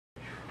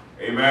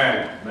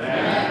Amen.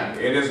 Amen.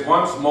 It is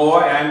once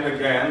more and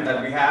again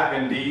that we have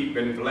indeed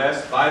been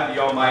blessed by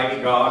the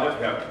Almighty God of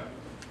heaven.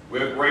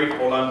 We're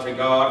grateful unto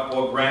God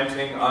for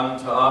granting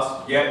unto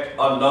us yet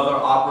another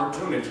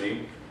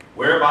opportunity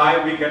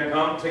whereby we can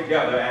come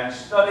together and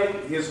study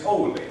His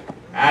holy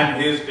and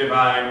His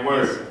divine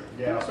word.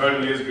 Yeah. It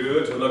certainly is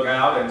good to look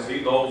out and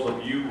see those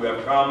of you who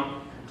have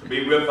come to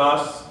be with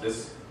us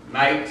this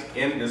night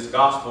in this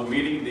gospel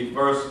meeting, the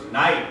first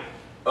night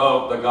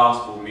of the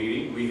gospel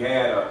meeting. We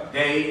had a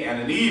day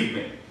and an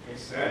evening.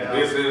 And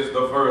this is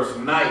the first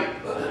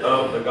night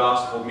of the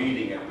gospel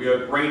meeting, and we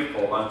are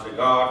grateful unto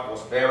God for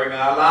sparing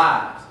our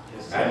lives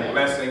and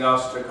blessing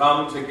us to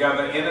come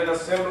together in an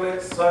assembly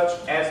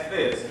such as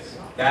this,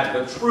 that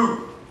the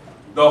truth,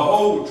 the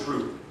whole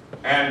truth,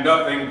 and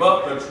nothing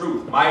but the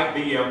truth might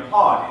be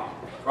imparted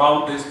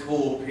from this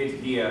pulpit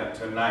here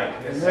tonight.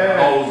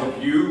 Those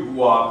of you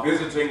who are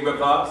visiting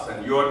with us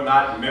and you're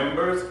not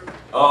members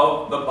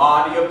of the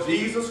body of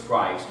Jesus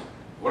Christ,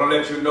 I want to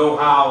let you know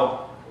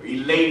how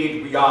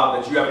elated we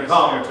are that you have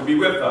come to be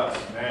with us.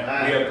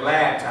 We are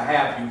glad to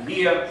have you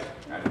here,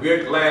 and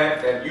we're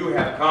glad that you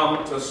have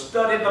come to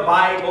study the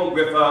Bible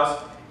with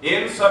us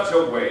in such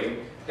a way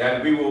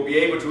that we will be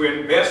able to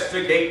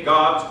investigate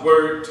God's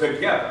Word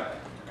together.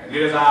 And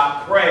it is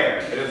our prayer,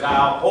 it is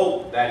our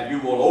hope that you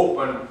will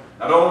open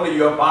not only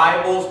your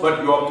Bibles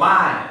but your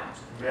minds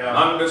and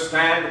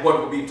understand what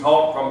will be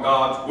taught from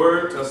God's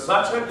Word to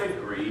such a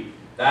degree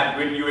that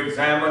when you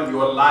examine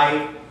your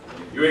life,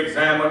 you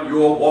examine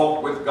your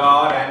walk with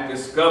God and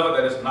discover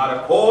that it's not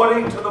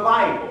according to the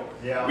Bible.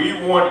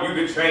 We want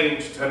you to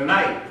change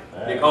tonight,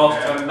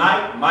 because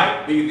tonight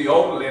might be the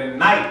only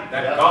night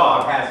that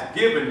God has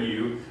given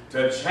you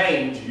to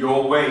change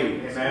your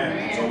ways.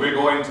 So we're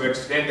going to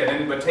extend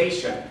an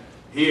invitation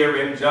here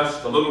in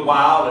just a little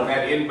while, and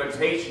that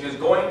invitation is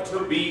going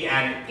to be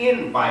an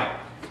invite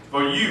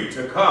for you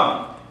to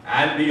come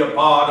and be a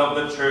part of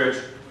the church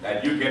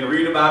that you can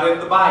read about in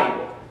the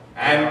Bible,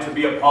 and to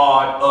be a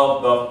part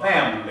of the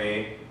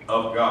family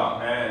of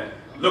God.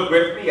 Look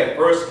with me at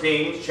 1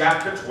 Kings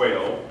chapter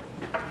 12,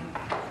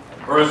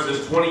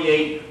 verses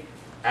 28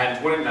 and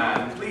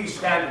 29. Please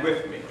stand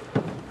with me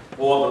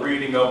for the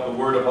reading of the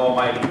Word of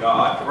Almighty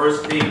God.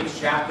 1 Kings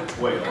chapter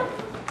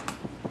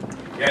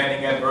 12,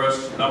 beginning at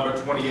verse number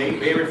 28.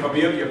 Very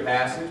familiar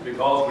passage,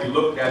 because we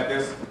looked at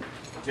this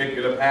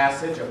particular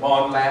passage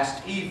upon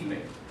last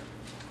evening.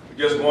 We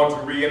just want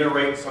to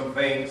reiterate some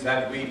things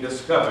that we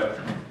discovered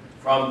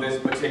from this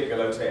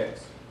particular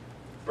text.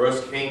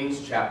 1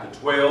 Kings chapter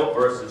 12,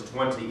 verses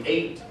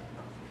 28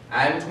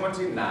 and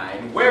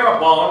 29.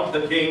 Whereupon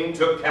the king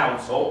took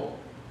counsel,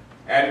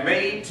 and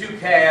made 2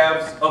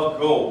 calves of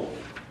gold,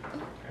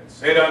 and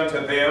said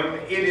unto them,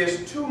 It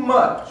is too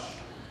much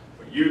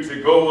for you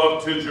to go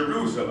up to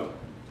Jerusalem.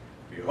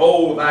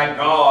 Behold thy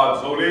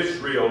gods, O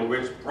Israel,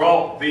 which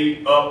brought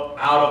thee up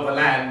out of the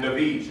land of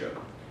Egypt.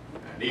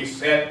 And he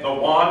set the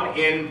one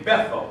in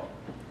Bethel,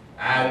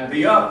 and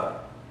the other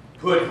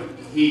put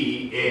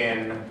he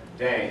in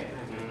Dan.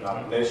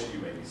 God bless you.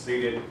 You may be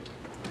seated.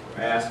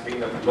 We're asking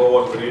that the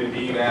Lord would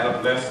indeed add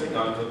a blessing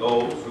unto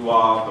those who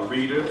are the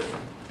readers,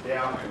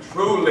 and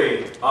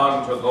truly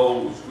unto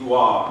those who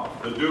are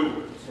the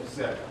doers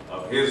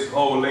of His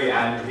holy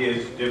and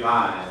His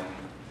divine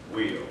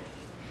will.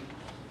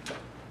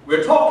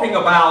 We're talking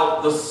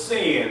about the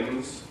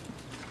sins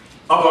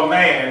of a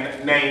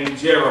man named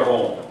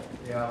Jeroboam.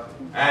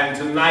 And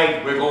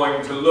tonight we're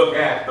going to look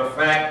at the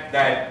fact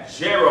that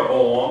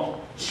Jeroboam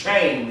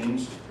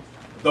changed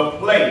the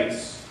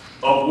place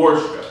of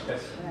worship.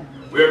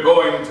 We're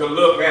going to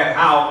look at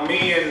how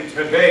men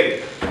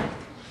today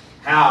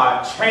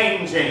are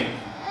changing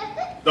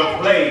the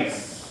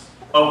place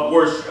of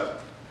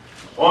worship.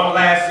 On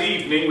last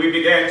evening we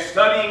began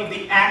studying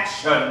the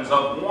actions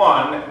of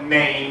one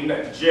named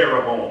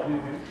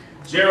Jeroboam.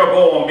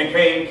 Jeroboam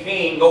became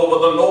king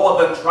over the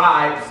northern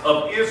tribes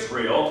of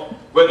Israel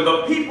when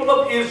the people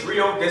of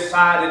Israel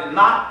decided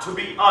not to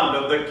be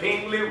under the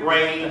kingly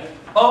reign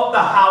of the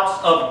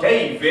house of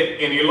David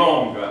any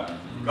longer.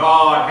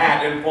 God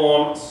had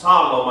informed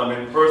Solomon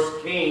in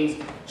 1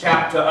 Kings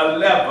chapter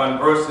 11,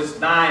 verses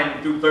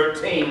 9 through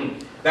 13,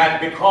 that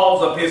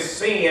because of his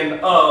sin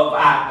of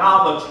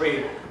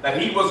idolatry,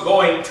 that he was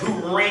going to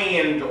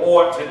rend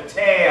or to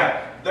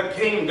tear the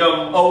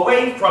kingdom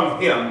away from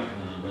him.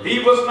 He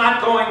was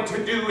not going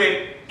to do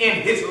it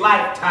in his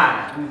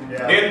lifetime,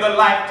 in the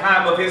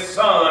lifetime of his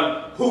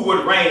son who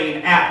would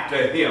reign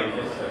after him.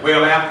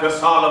 Well, after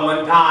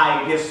Solomon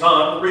died, his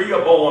son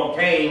Rehoboam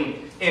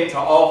came into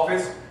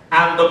office,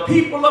 and the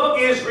people of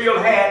Israel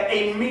had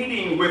a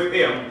meeting with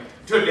him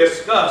to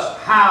discuss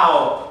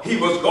how he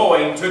was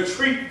going to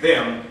treat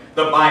them.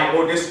 The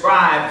Bible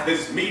describes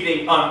this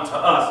meeting unto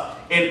us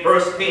in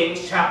 1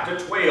 Kings chapter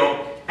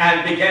 12,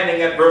 and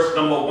beginning at verse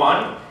number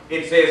 1,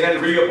 it says,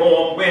 And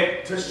Rehoboam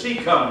went to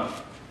Shechem,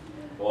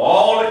 for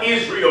all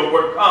Israel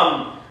were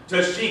come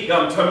to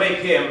Shechem to make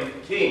him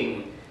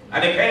king.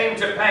 And it came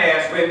to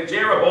pass, when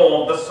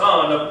Jeroboam the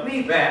son of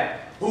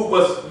Nebat, who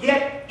was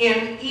yet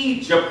in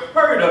Egypt,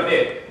 heard of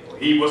it,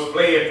 he was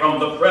fled from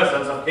the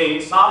presence of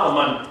King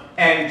Solomon,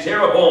 and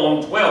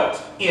Jeroboam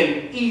dwelt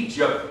in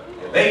Egypt.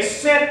 They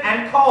sent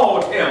and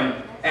called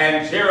him,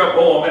 and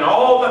Jeroboam and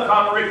all the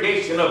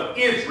congregation of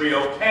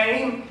Israel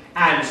came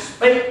and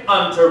spake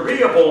unto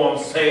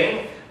Rehoboam,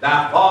 saying,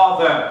 Thy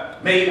father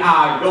made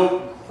our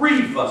yoke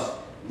grievous.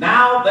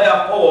 Now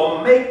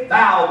therefore make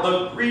thou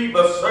the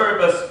grievous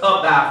service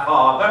of thy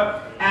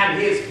father,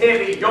 and his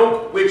heavy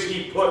yoke which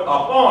he put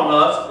upon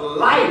us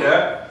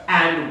lighter,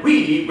 and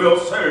we will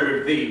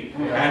serve thee.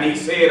 And he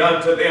said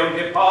unto them,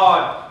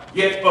 Depart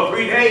yet for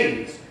 3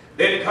 days,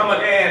 then come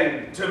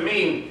again to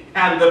me.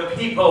 And the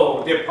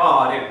people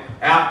departed.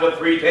 After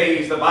 3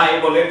 days, the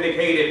Bible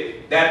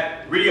indicated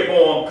that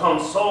Rehoboam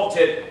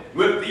consulted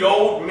with the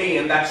old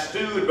men that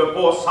stood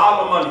before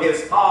Solomon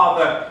his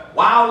father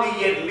while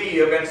he yet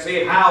lived, and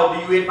said, How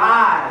do you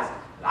advise?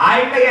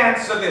 I may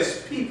answer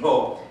this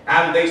people.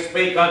 And they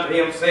spake unto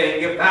him,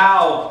 saying, If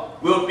thou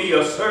wilt be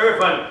a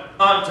servant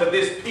unto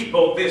this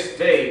people this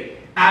day,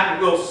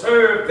 and will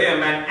serve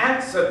them, and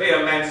answer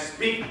them, and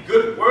speak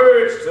good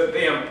words to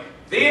them,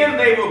 then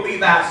they will be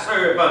thy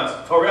servants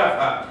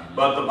forever.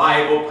 But the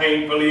Bible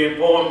painfully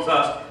informs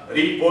us that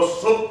he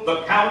forsook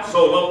the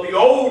counsel of the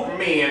old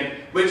men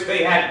which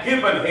they had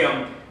given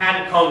him,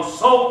 and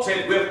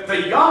consulted with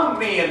the young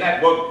men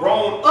that were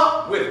grown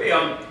up with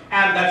him,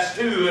 and that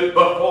stood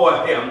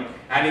before him.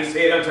 And he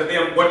said unto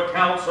them, What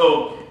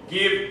counsel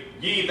give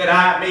ye that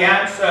I may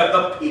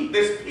answer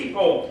this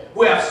people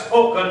who have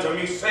spoken to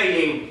me,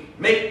 saying,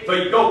 Make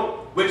the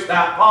yoke which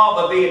thy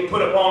father did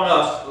put upon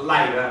us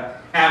lighter?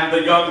 And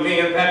the young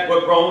men that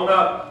were grown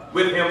up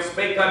with him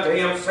spake unto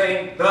him,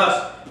 saying,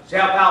 Thus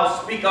shalt thou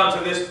speak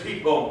unto this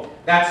people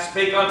that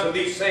spake unto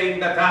thee, saying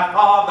that thy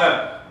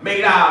father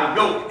made our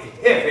yoke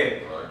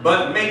heavy,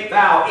 but make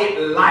thou it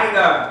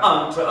lighter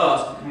unto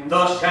us.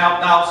 Thus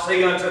shalt thou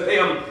say unto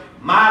them,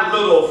 My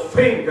little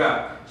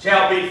finger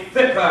shall be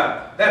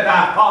thicker than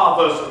thy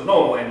father's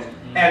loins.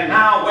 And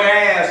now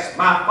whereas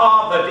my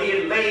father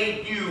did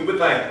lay you with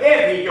a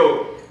heavy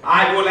yoke,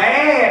 I will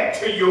add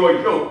to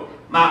your yoke.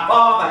 My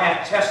father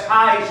hath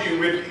chastised you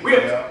with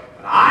whips,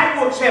 but I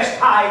will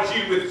chastise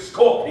you with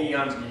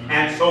scorpions.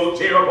 And so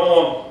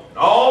Jeroboam and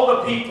all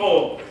the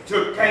people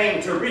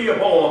came to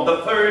Rehoboam the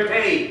 3rd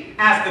day,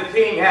 as the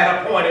king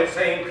had appointed,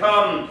 saying,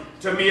 Come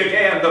to me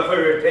again the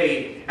 3rd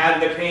day.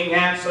 And the king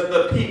answered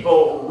the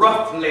people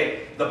roughly,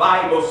 the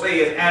Bible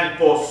says, and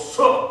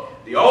forsook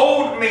the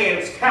old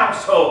men's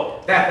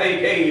counsel that they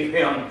gave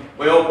him.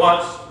 Well,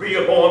 once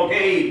Rehoboam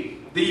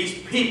gave these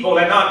people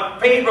an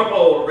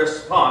unfavorable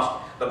response,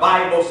 the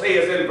Bible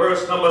says in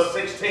verse number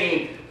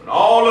 16, When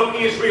all of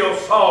Israel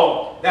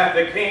saw that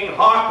the king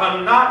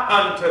hearkened not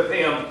unto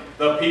them,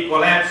 the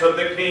people answered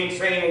the king,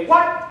 saying,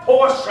 What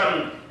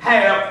portion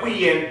have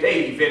we in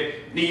David?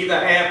 Neither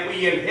have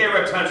we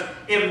inheritance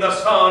in the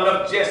son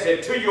of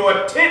Jesse. To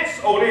your tents,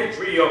 O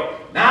Israel,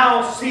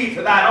 now see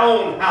to thine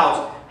own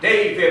house,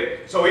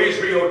 David. So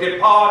Israel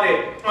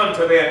departed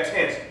unto their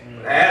tents.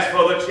 But as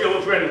for the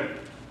children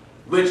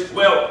which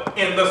dwelt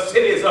in the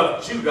cities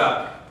of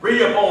Judah,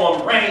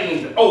 Rehoboam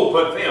reigned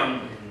over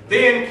them.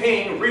 Then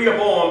King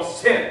Rehoboam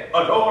sent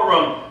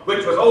Adoram,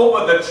 which was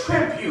over the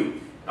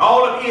tribute.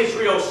 All of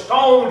Israel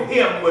stoned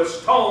him with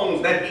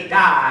stones that he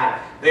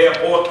died.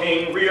 Therefore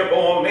King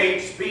Rehoboam made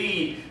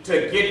speed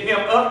to get him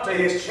up to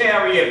his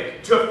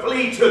chariot to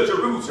flee to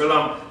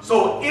Jerusalem.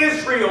 So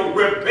Israel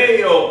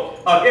rebelled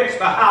against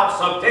the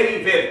house of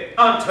David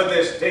unto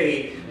this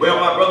day. Well,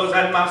 my brothers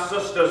and my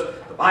sisters,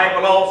 the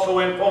Bible also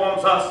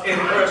informs us in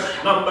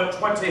verse number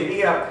 20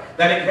 here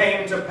that it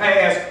came to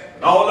pass,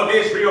 when all of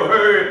Israel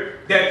heard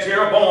that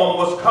Jeroboam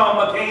was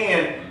come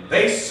again,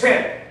 they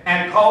sent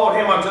and called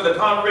him unto the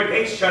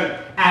congregation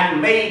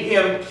and made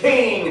him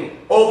king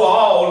over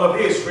all of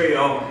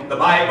Israel. The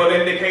Bible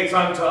indicates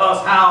unto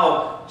us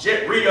how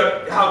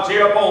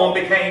Jeroboam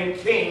became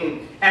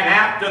king. And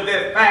after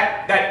the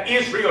fact that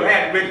Israel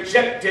had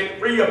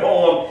rejected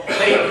Rehoboam,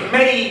 they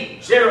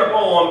made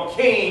Jeroboam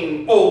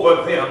king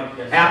over them.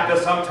 After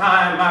some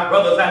time, my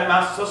brothers and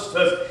my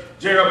sisters,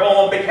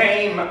 Jeroboam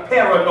became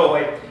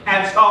paranoid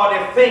and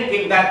started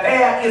thinking that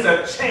there is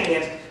a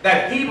chance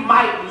that he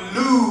might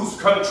lose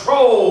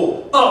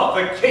control of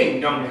the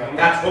kingdom.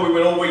 That's what we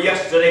went over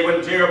yesterday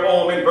when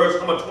Jeroboam in verse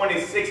number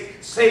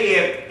 26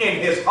 said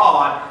in his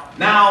heart,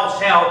 Now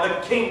shall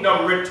the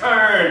kingdom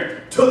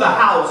return to the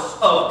house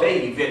of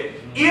David.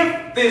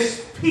 If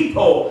this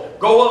people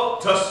go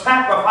up to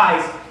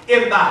sacrifice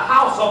in the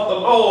house of the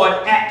Lord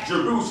at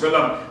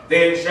Jerusalem,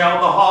 then shall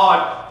the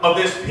heart of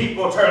this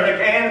people turn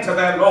again to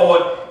their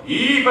Lord,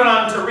 even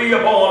unto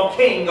Rehoboam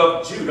king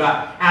of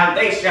Judah, and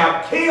they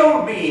shall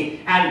kill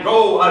me and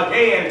go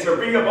again to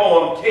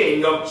Rehoboam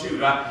king of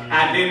Judah.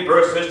 And in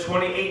verses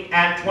 28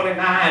 and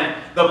 29,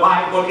 the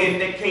Bible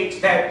indicates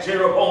that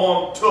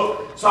Jeroboam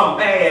took some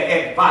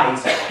bad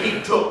advice.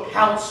 He took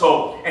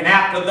counsel, and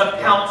after the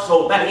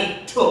counsel that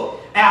he took,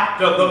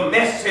 after the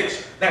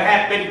message that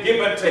had been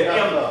given to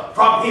him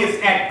from his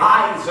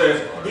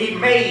advisors, he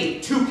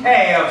made 2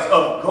 calves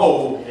of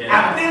gold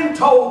and then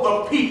told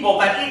the people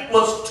that it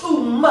was too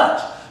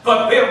much for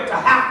them to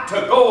have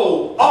to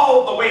go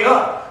all the way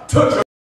up to